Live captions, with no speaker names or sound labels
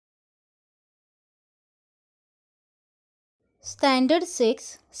Standard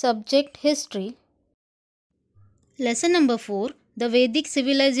 6 Subject History. Lesson number 4 The Vedic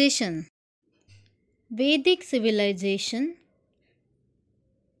Civilization. Vedic Civilization.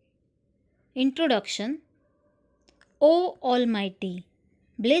 Introduction. O Almighty,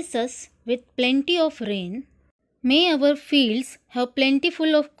 bless us with plenty of rain. May our fields have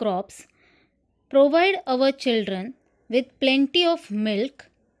plentiful of crops. Provide our children with plenty of milk.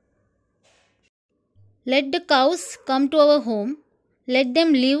 Let the cows come to our home. Let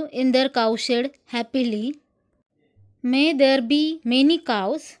them live in their cowshed happily. May there be many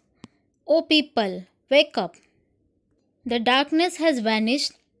cows. O people, wake up. The darkness has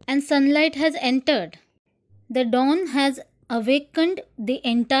vanished and sunlight has entered. The dawn has awakened the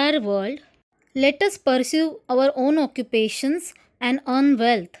entire world. Let us pursue our own occupations and earn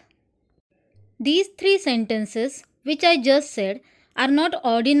wealth. These three sentences, which I just said, are not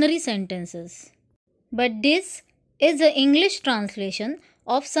ordinary sentences. But this is the English translation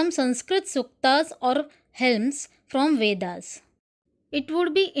of some Sanskrit suktas or hymns from Vedas. It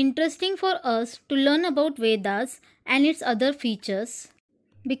would be interesting for us to learn about Vedas and its other features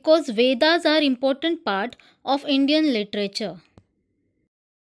because Vedas are important part of Indian literature.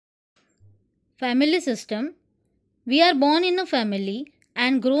 Family system. We are born in a family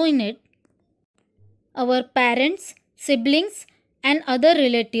and grow in it. Our parents, siblings and other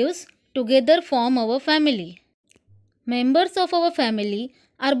relatives together form our family. Members of our family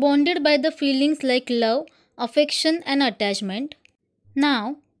are bonded by the feelings like love, affection and attachment.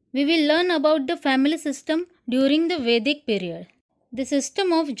 Now, we will learn about the family system during the Vedic period. The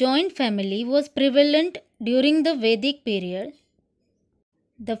system of joint family was prevalent during the Vedic period.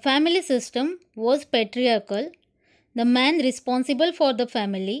 The family system was patriarchal. The man responsible for the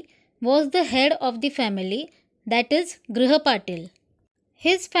family was the head of the family, that is Grihapatil.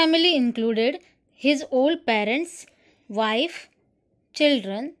 His family included his old parents, wife,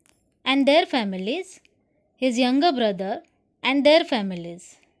 children and their families, his younger brother and their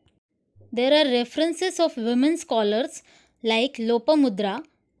families. There are references of women scholars like Lopamudra,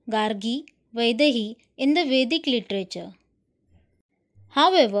 Gargi, Vaidehi in the Vedic literature.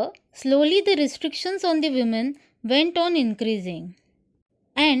 However, slowly the restrictions on the women went on increasing,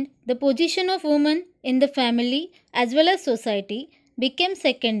 and the position of women in the family as well as society became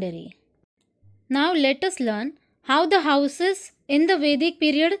secondary. Now let us learn how the houses in the Vedic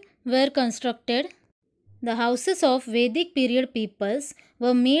period were constructed. The houses of Vedic period peoples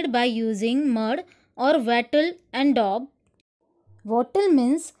were made by using mud or wattle and daub. Wattle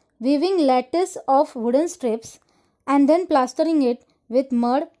means weaving lattice of wooden strips and then plastering it with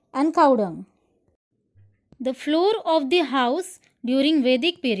mud and cow dung. The floor of the house during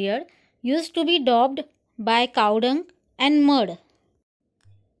Vedic period used to be daubed by cow dung and mud.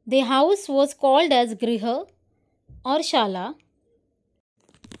 The house was called as Griha or Shala.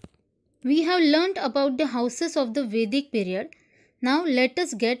 We have learnt about the houses of the Vedic period. Now let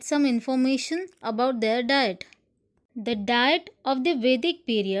us get some information about their diet. The diet of the Vedic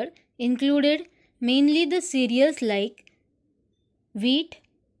period included mainly the cereals like wheat,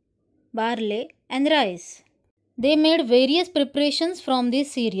 barley and rice. They made various preparations from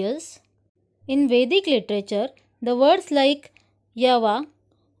these cereals. In Vedic literature, the words like Yava,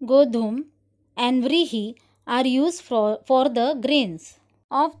 Godhum and Vrihi are used for the grains.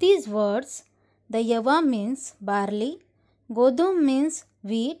 Of these words, the Yava means barley, Godhum means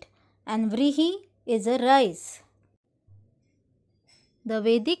wheat and Vrihi is a rice. The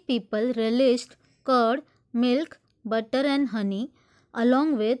Vedic people relished curd, milk, butter and honey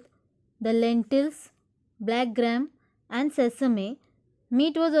along with the lentils, black gram and sesame.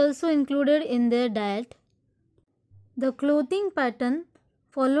 Meat was also included in their diet. The clothing pattern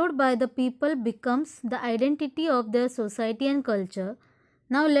followed by the people becomes the identity of their society and culture.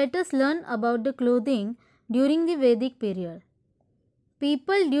 Now let us learn about the clothing during the Vedic period.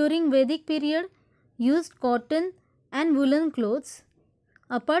 People during Vedic period used cotton and woolen clothes.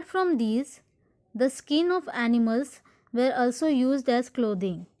 Apart from these, the skin of animals were also used as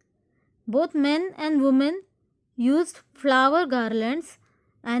clothing. Both men and women used flower garlands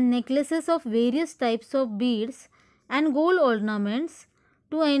and necklaces of various types of beads and gold ornaments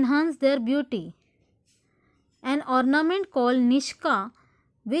to enhance their beauty. An ornament called Nishka,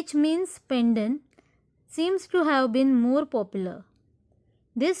 which means pendant, seems to have been more popular.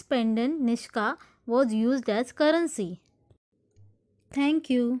 This pendant, Nishka, was used as currency. Thank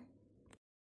you.